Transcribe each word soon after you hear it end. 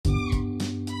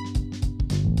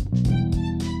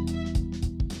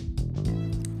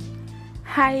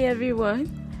Hi everyone,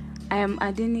 I am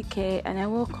Adenike and I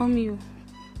welcome you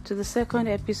to the second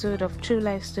episode of True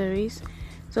Life Stories.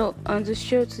 So on the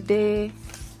show today,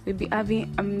 we have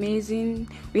an amazing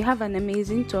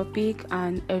topic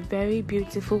and a very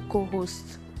beautiful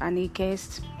co-host and a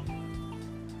guest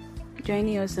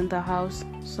joining us in the house.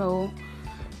 So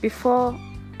before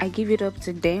I give it up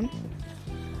to them,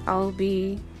 I'll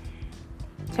be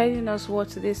telling us what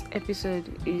this episode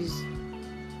is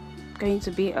going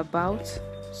to be about.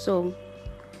 So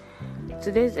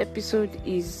today's episode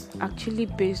is actually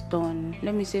based on,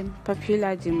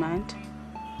 popular demand.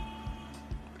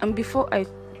 And before I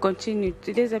continue,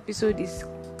 today's episode is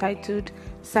titled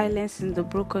Silence in the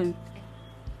Broken.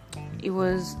 It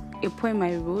was a poem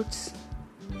I wrote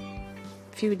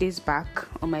a few days back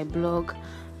on my blog,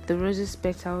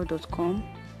 therosespetal.com.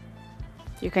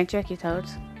 You can check it out.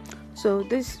 So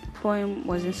this poem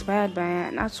was inspired by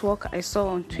an artwork I saw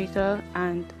on Twitter,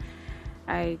 and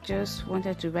I just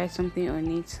wanted to write something on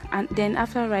it. And then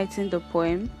after writing the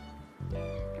poem,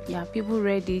 people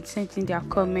read it, sent in their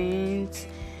comments,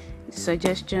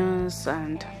 suggestions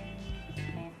and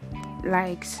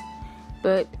likes.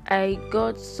 But I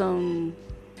got some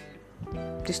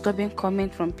disturbing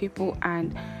comments from people,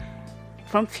 and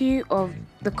from few of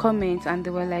the comments, and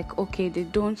they were like, okay, they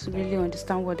don't really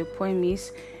understand what the poem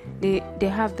is. They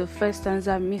have the first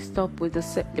stanza mixed up with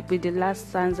the last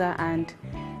stanza, and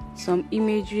some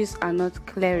images are not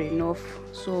clear enough.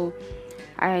 So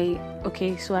I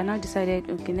now decided,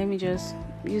 let me just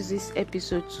use this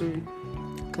episode to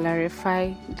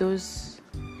clarify those,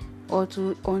 or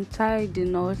to untie the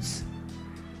knots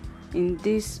in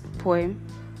this poem,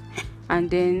 and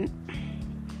then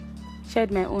shed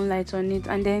my own light on it.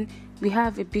 And then we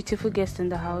have a beautiful guest in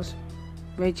the house,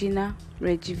 Regina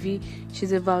V.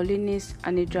 She's a violinist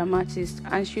and a dramatist,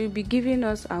 and she'll be giving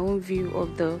us our own view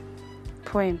of the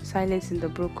poem Silence in the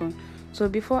Broken. So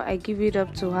before I give it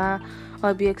up to her,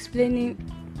 I'll be explaining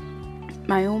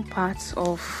my own parts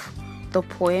of the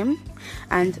poem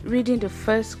and reading the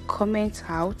first comment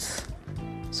out.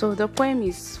 So the poem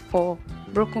is for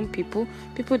broken people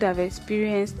that have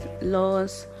experienced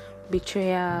loss,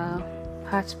 betrayal,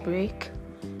 heartbreak,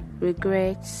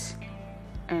 regrets,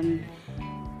 and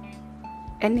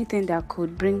anything that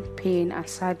could bring pain and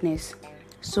sadness.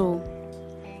 So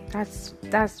that's who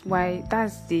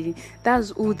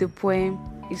the poem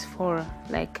is for.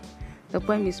 Like, the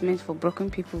poem is meant for broken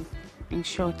people, in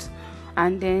short.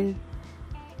 And then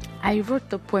I wrote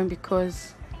the poem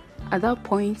because at that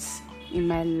point in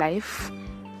my life,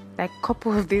 like a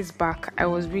couple of days back, I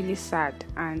was really sad,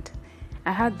 and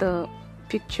I had the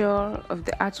picture of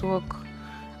the artwork,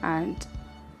 and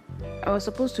I was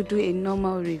supposed to do a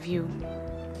normal review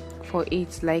for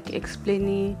it, like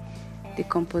explaining the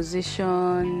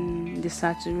composition, the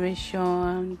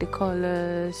saturation, the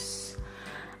colors,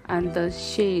 and the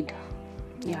shade,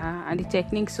 and the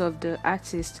techniques of the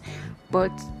artist.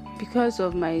 But because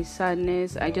of my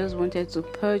sadness, I just wanted to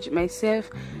purge myself,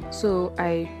 so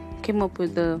I came up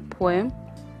with the poem.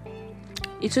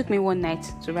 It took me one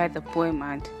night to write the poem,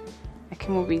 and I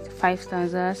came up with 5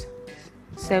 stanzas,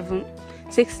 6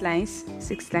 lines.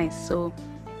 So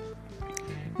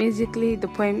basically, the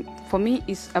poem for me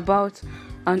is about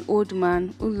an old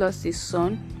man who lost his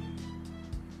son.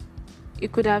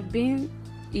 It could have been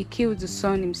he killed the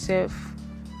son himself,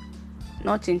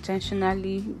 not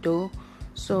intentionally though.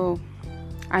 So,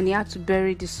 and he had to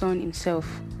bury the son himself,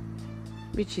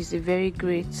 which is a very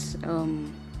great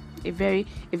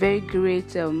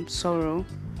sorrow,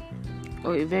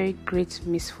 or a very great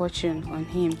misfortune on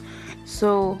him.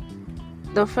 So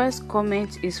the first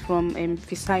comment is from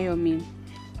Fisayomi.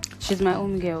 She's my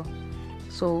own girl.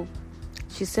 So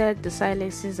she said, the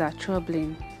silences are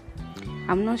troubling.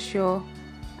 I'm not sure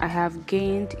I have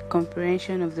gained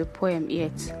comprehension of the poem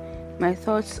yet. My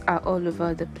thoughts are all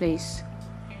over the place.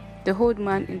 The old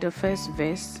man in the first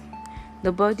verse,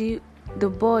 the boy,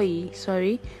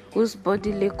 whose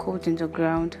body lay cold in the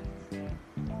ground.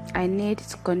 I need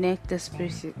to connect the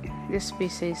spaces.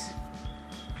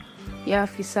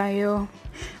 Fisayo,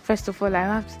 first of all, I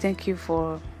have to thank you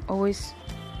for always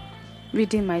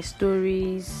reading my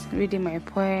stories, reading my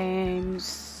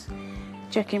poems,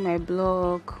 checking my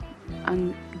blog,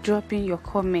 and dropping your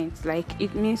comments. Like,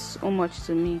 it means so much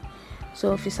to me.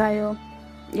 So Fisayo,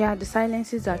 the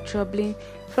silences are troubling.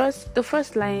 The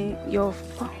first line, your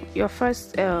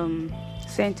first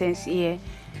sentence here,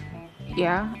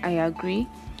 I agree,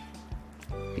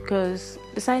 because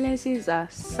the silences are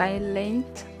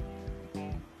silent.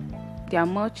 They are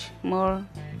much more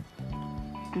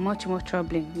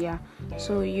troubling.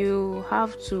 So you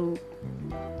have to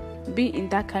be in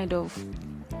that kind of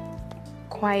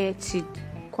quietude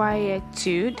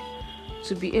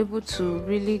to be able to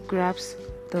really grasp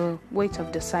the weight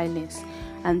of the silence,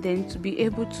 and then to be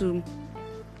able to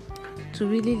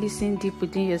really listen deep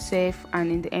within yourself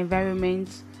and in the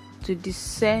environment, to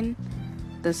discern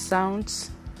the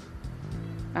sounds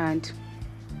and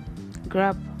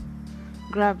grab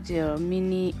their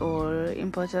meaning or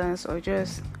importance, or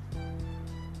just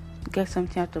get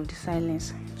something out of the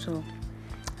silence. So,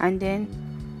 and then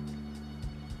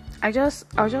I'll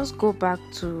just go back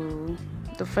to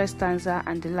the first stanza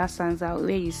and the last stanza where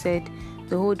you said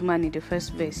the old man in the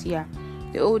first verse. Yeah,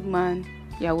 the old man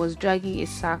was dragging a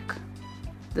sack.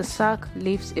 The sack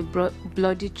leaves a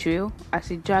bloody trail as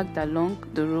he dragged along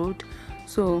the road.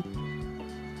 So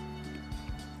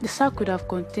the sack could have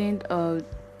contained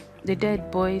the dead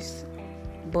boy's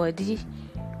body,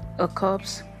 a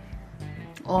corpse,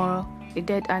 or a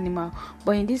dead animal.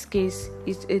 But in this case,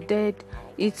 it's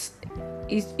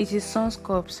his son's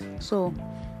corpse. So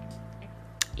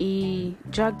he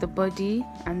dragged the body,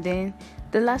 and then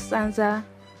the last stanza,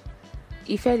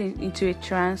 he fell into a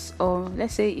trance, or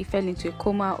let's say he fell into a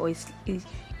coma, or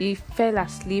he fell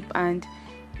asleep, and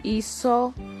he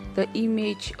saw the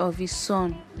image of his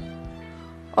son,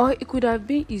 or it could have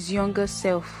been his younger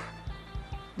self,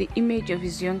 the image of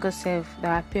his younger self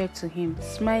that appeared to him,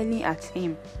 smiling at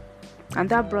him, and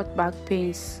that brought back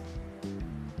pains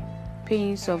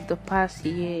of the past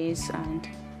years. And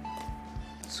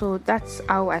so that's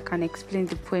how I can explain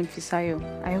the poem Fisayo.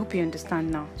 I hope you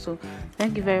understand now. So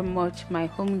thank you very much, my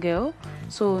home girl.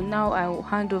 So now I will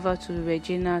hand over to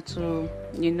Regina to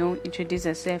introduce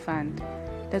herself and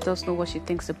let us know what she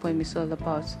thinks the poem is all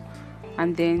about.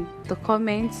 And then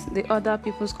the other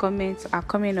people's comments are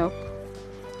coming up.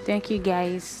 Thank you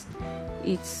guys.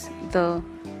 It's the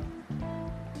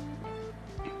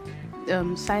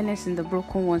Silence in the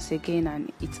Broken once again,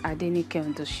 and it's Adenike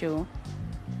on the show.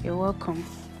 You're welcome.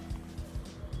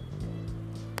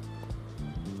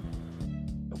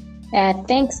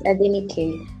 Thanks,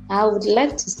 Adenike. I would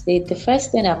like to say the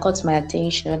first thing that caught my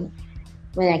attention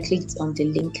when I clicked on the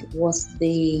link was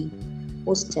the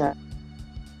poster,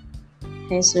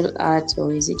 pencil art,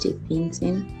 or is it a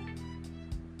painting?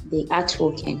 The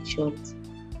artwork in short.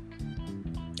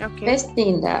 Okay. First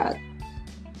thing that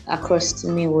across to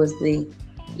me was the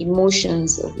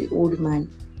emotions of the old man.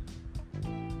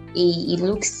 It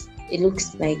looks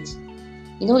like,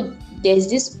 there's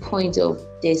this point of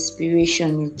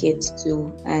desperation you get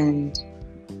to, and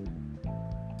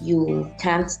you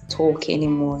can't talk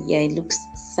anymore. Yeah, it looks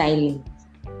silent.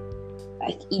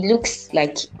 Like it looks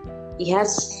like he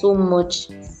has so much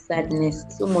sadness,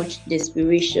 so much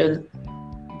desperation,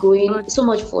 so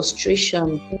much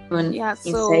frustration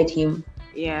inside him.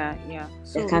 Yeah.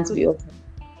 So that can't be open.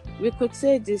 We could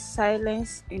say the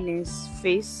silence in his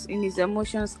face, in his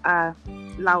emotions, are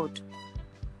loud.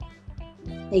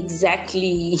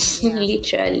 Exactly. Yeah.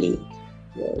 Literally.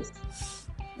 Yes.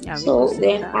 Yeah, so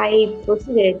then I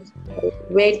proceeded,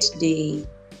 read the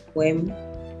poem.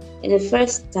 In the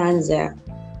first stanza,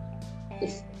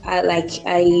 I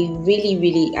really,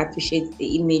 really appreciate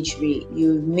the imagery.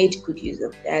 You made good use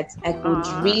of that. I could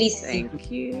really see.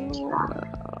 Thank you.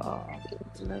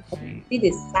 See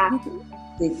the sack,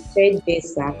 the threadbare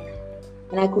sack,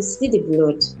 and I could see the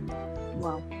blood.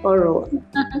 Wow. Horror.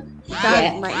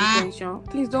 That's my intention.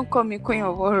 Please don't call me Queen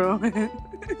of Horror.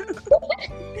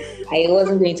 I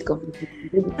wasn't going to complete it.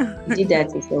 You did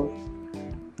that yourself.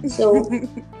 So,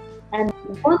 and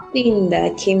one thing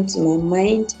that came to my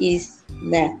mind is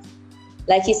that,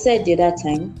 like you said the other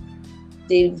time,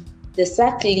 the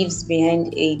sack leaves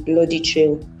behind a bloody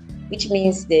trail, which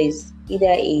means there's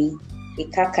either a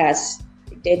carcass,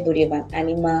 a dead body of an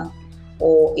animal,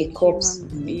 or a corpse.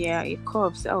 Yeah, a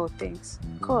corpse. Oh, thanks.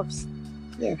 Corpse.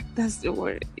 Yeah, that's the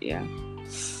word. Yeah.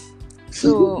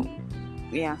 So,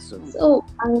 yeah. So,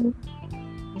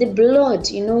 the blood,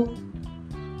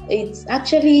 it's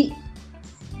actually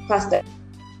past the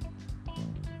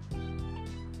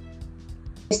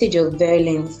message of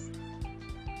violence.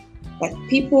 Like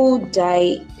people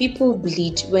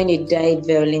bleed when they die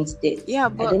violent death. Yeah,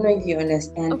 but I don't know if you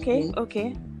understand. Okay.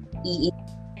 It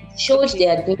shows they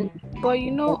had been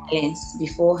violence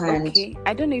beforehand. Okay,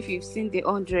 I don't know if you've seen The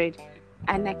 100,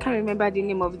 and I can't remember the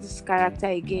name of this character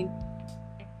again.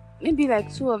 Maybe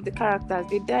like two of the characters,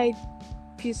 they died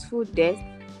peaceful death,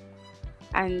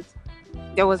 and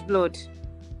there was blood.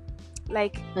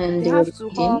 Like they have to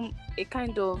hum a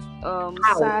kind of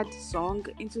sad song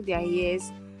into their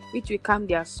ears, which will calm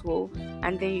their soul,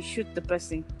 and then you shoot the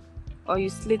person, or you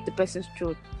slit the person's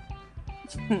throat.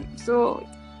 So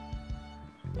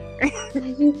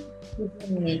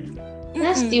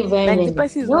That's still Like the violent.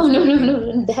 person is No, not no, no,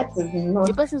 struggling. no. That is The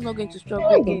not. person is not going to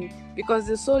struggle again because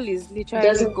the soul is It literally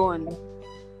doesn't. gone.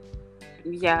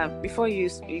 Yeah, before you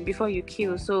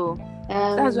kill. So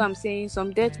that's what I'm saying.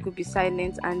 Some death could be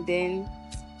silent and then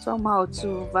somehow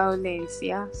to violence.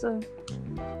 Yeah. So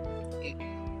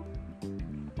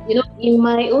In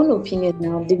my own opinion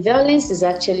now, the violence is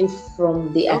actually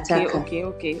from the attacker. okay.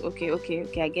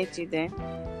 I get you there.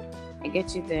 Yeah.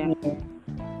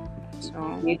 So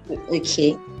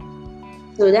Okay.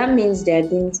 So that means there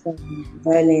being some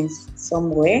violence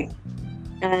somewhere,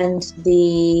 and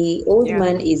the old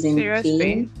man is in serious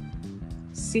pain.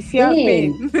 Severe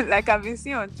pain. Like I've been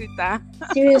seeing on Twitter.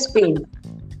 Serious pain.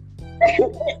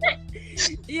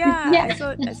 Yeah. I saw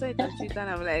it on Twitter and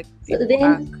I'm like, So people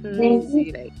are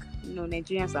crazy. Like,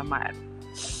 Nigerians are mad.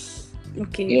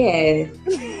 Okay. Yeah.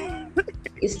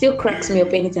 It still cracks me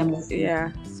up anytime I see.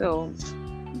 Yeah. So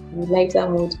lighter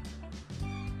mood.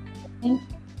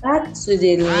 Back to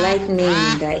the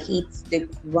lightning that hits the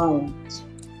ground.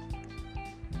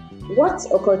 What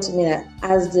occurred to me that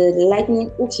as the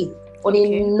lightning, on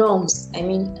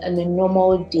a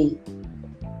normal day,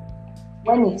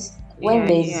 when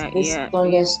there's this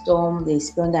thunderstorm,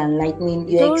 there's thunder and lightning,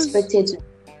 you're expected to.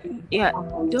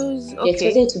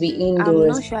 Expected to be indoors. I'm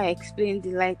not sure I explained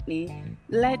the lightning.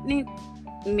 Lightning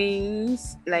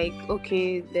means like,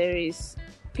 okay, there is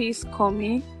peace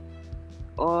coming,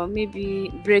 or maybe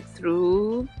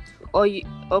breakthrough, or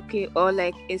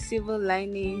like a silver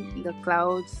lining in the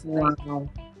clouds. Wow.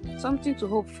 Like something to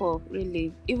hope for,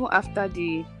 really, even after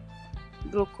the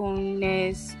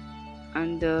brokenness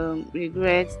and the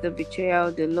regrets, the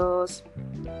betrayal, the loss,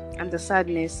 and the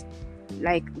sadness.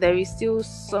 Like there is still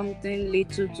something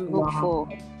little to hope for.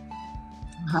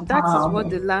 That is what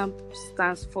the lamp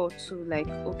stands for too. Like,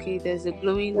 okay, there's a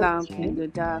glowing lamp in the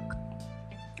dark,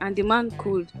 and the man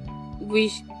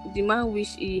wish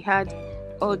he had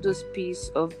all those pieces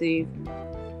of the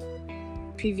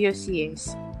previous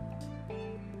years.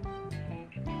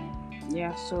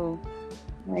 Yeah, so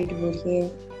right over here.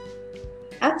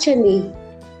 Actually,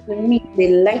 for me, the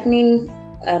lightning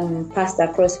passed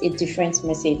across a different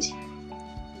message,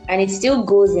 and it still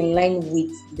goes in line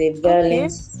with the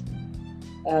violence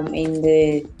in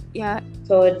the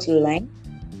third line.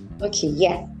 Okay,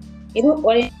 yeah.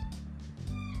 What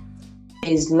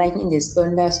is lightning, there's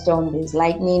thunderstorm, there's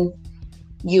lightning.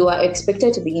 You are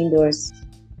expected to be indoors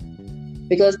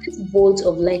because this bolt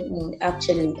of lightning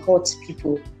actually hurts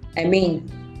people. I mean,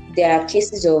 there are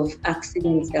cases of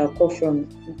accidents that occur from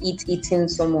it eating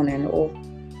someone and all.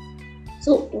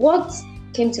 So what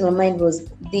came to my mind was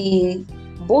the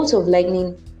bolt of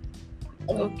lightning.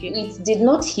 It did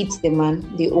not hit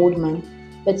the old man,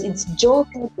 but it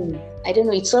jolted him. I don't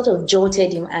know, it sort of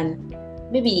jolted him and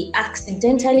maybe he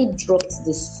accidentally dropped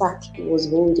the sack he was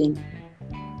holding.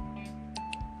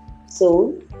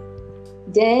 So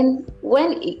then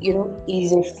when,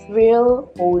 he's a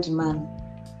frail old man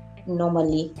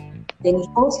normally, then he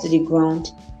falls to the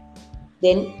ground.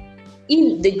 Then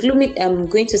in the gloomy, I'm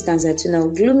going to stanza 2 now.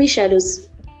 Gloomy shadows.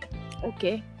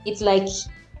 Okay. It's like,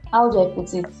 how do I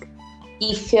put it?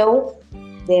 He fell,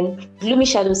 then gloomy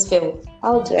shadows fell.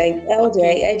 How do I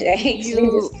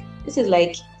explain this? This is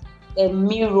like a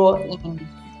mirror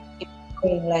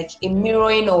like a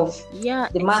mirroring of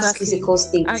the man's physical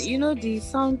state. And the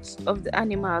sound of the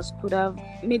animals could have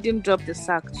made him drop the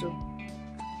sack too.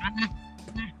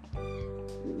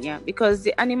 Yeah, because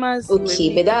the animals.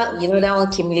 Okay, but that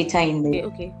one came later in the.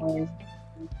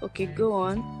 Okay, go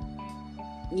on.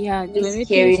 Yeah, they were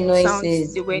making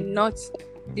noises. Sounds.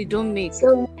 They don't make.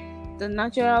 So the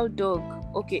natural dog,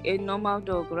 a normal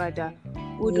dog rather,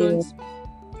 wouldn't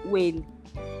wail.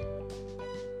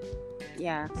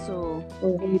 Yeah, so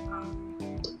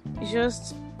it's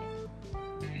just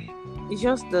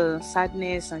the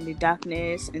sadness and the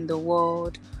darkness in the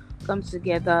world come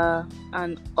together,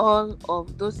 and all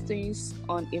of those things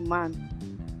on a man,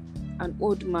 an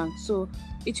old man. So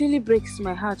it really breaks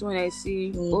my heart when I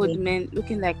see old men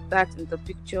looking like that in the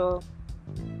picture,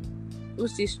 who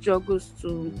still struggles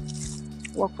to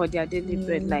work for their daily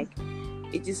bread. Like,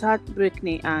 it is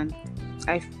heartbreaking and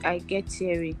I get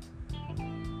teary.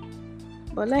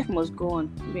 But life must go on,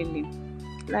 really.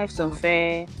 Life's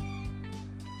unfair.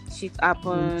 Shit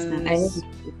happens.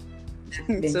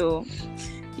 So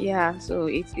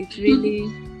it's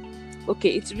really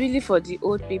it's really for the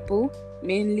old people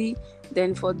mainly,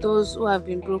 then for those who have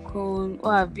been broken, who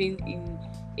have been in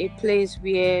a place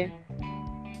where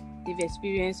they've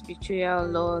experienced betrayal,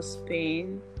 loss,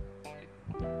 pain,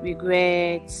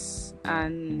 regrets,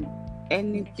 and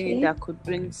anything that could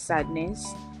bring sadness.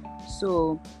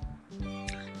 So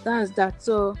that's that.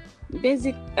 So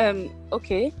basic.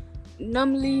 Okay.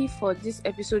 Normally, for this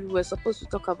episode, we were supposed to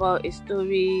talk about a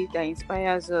story that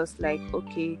inspires us. Like,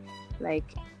 okay, like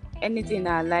anything in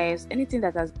our lives, anything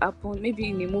that has happened, maybe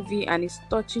in a movie, and it's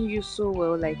touching you so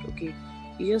well. Like, okay,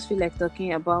 you just feel like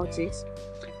talking about it.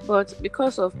 But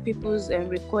because of people's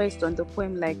request on the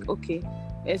poem, like, okay,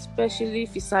 especially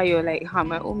Fisayo, like her,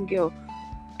 my own girl,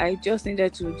 I just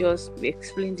needed to just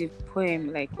explain the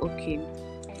poem, like, okay.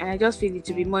 And I just feel it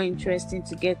to be more interesting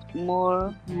to get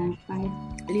more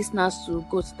listeners to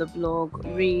go to the blog,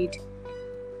 read,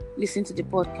 listen to the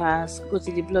podcast, go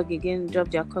to the blog again, drop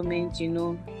their comments,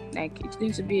 like it's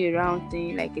going to be a round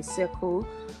thing, like a circle.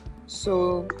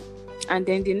 So, and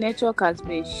then the network has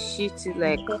been shitty,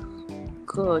 like,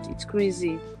 God, it's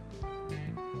crazy.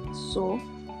 So,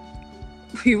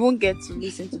 we won't get to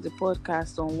listen to the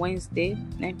podcast on Wednesday,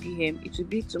 9 p.m. It will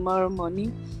be tomorrow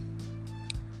morning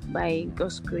by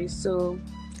God's grace. So,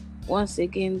 once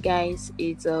again, guys,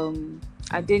 it's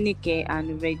Adenike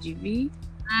and Reggie V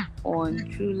on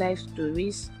True Life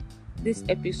Stories. This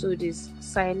episode is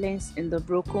Silence in the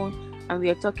Broken, and we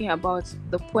are talking about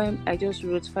the poem I just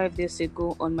wrote 5 days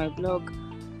ago on my blog,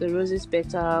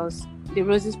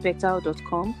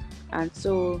 therosespetal.com. And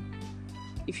so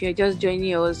if you're just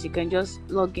joining us, you can just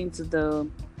log into the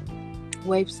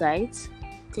website,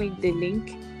 click the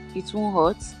link, it won't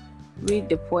hurt, read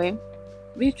the poem,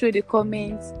 read through the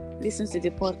comments, listen to the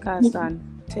podcast, and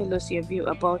tell us your view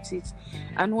about it.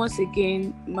 And once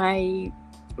again, my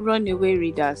runaway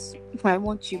readers, I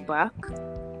want you back.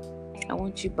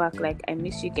 Like, I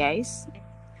miss you guys.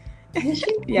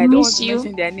 Yeah, I don't want to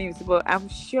mention their names, but I'm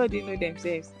sure they know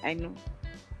themselves. I know.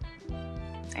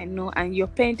 And your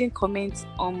pending comments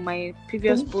on my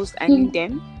previous post, I need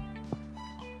them.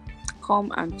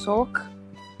 Come and talk.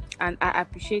 And I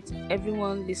appreciate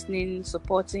everyone listening,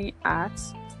 supporting art,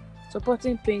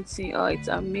 supporting painting. Oh, it's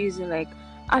amazing. Like,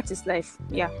 art is life.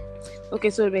 Yeah. Okay,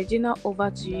 so Regina,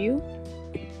 over to you.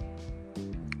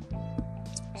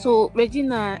 So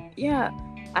Regina, yeah,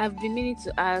 I've been meaning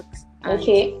to ask.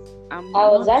 Okay. I'm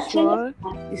not sure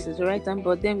this is the right time,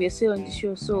 but then we're still on the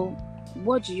show. So,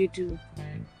 what do you do?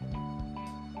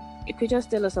 You could just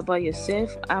tell us about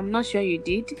yourself. I'm not sure you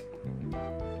did.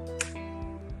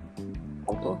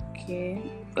 Okay.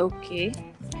 You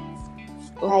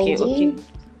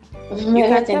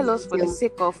can tell us for the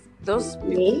sake of those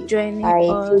people joining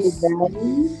us.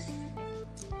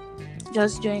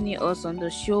 Just joining us on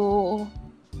the show.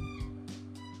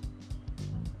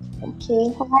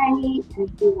 Okay, hi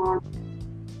everyone.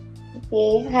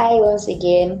 Okay, hi once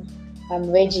again. I'm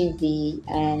Reggie V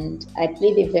and I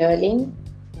play the violin.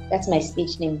 That's my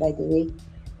stage name, by the way.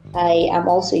 I am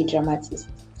also a dramatist.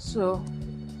 So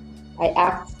I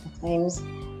act at times.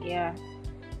 Yeah.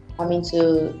 I'm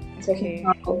into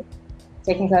technical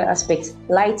aspects.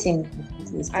 Lighting.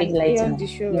 And here on the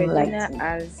show, Regina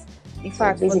has, in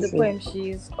fact, for the poem,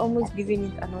 she's almost giving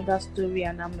it another story,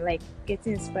 and I'm like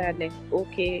getting inspired. Like,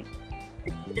 okay,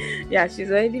 yeah, she's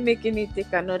already making it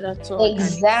take another turn.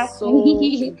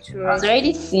 Exactly. So I was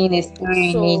already seeing a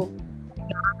story. So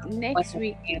next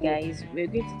week, guys, we're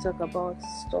going to talk about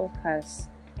stalkers.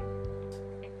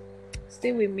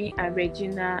 Stay with me and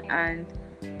Regina, and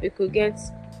we could get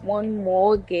one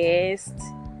more guest.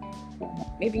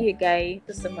 Maybe a guy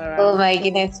to come around. Oh my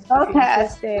goodness.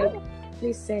 Stalkers.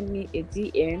 Please send me a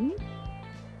DM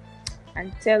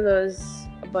and tell us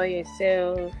about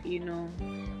yourself,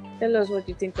 tell us what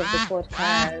you think of the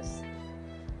podcast,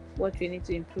 what we need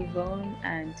to improve on,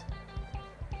 and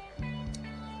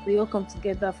we all come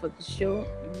together for the show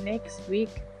next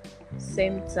week,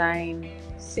 same time,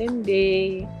 same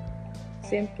day,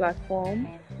 same platform,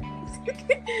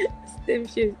 same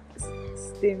station.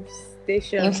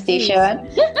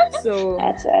 So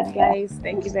guys,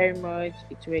 thank you very much.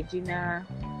 It's Regina,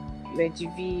 Reggie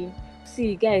V.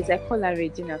 See guys, I call her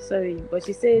Regina, sorry, but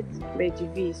she said Reggie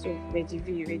V, so Reggie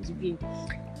V.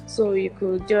 So you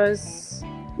could just I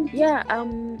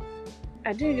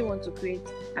don't really want to create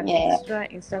an extra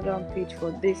Instagram page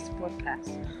for this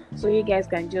podcast, so you guys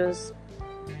can just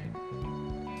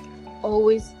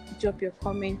always drop your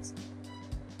comments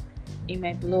in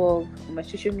my blog, on my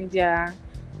social media,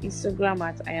 Instagram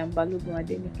at I am Balogun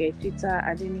Adenike, Twitter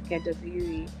Adenike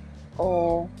WE,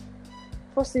 or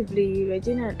possibly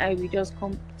Regina and I will just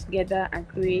come together and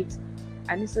create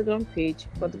an Instagram page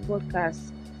for the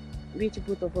podcast, which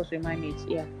both of us will manage.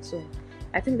 Yeah, so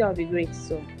I think that would be great.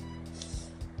 So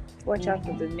watch out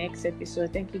for the next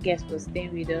episode. Thank you guys for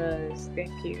staying with us.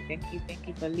 Thank you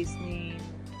for listening.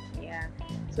 Yeah.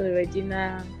 So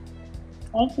Regina,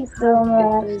 thank you so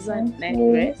much. Pleasant night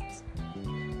rest.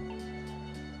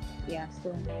 Yeah,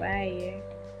 so bye.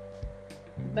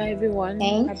 Bye everyone.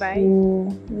 Thank Bye bye.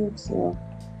 you. You too.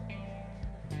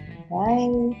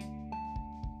 Bye.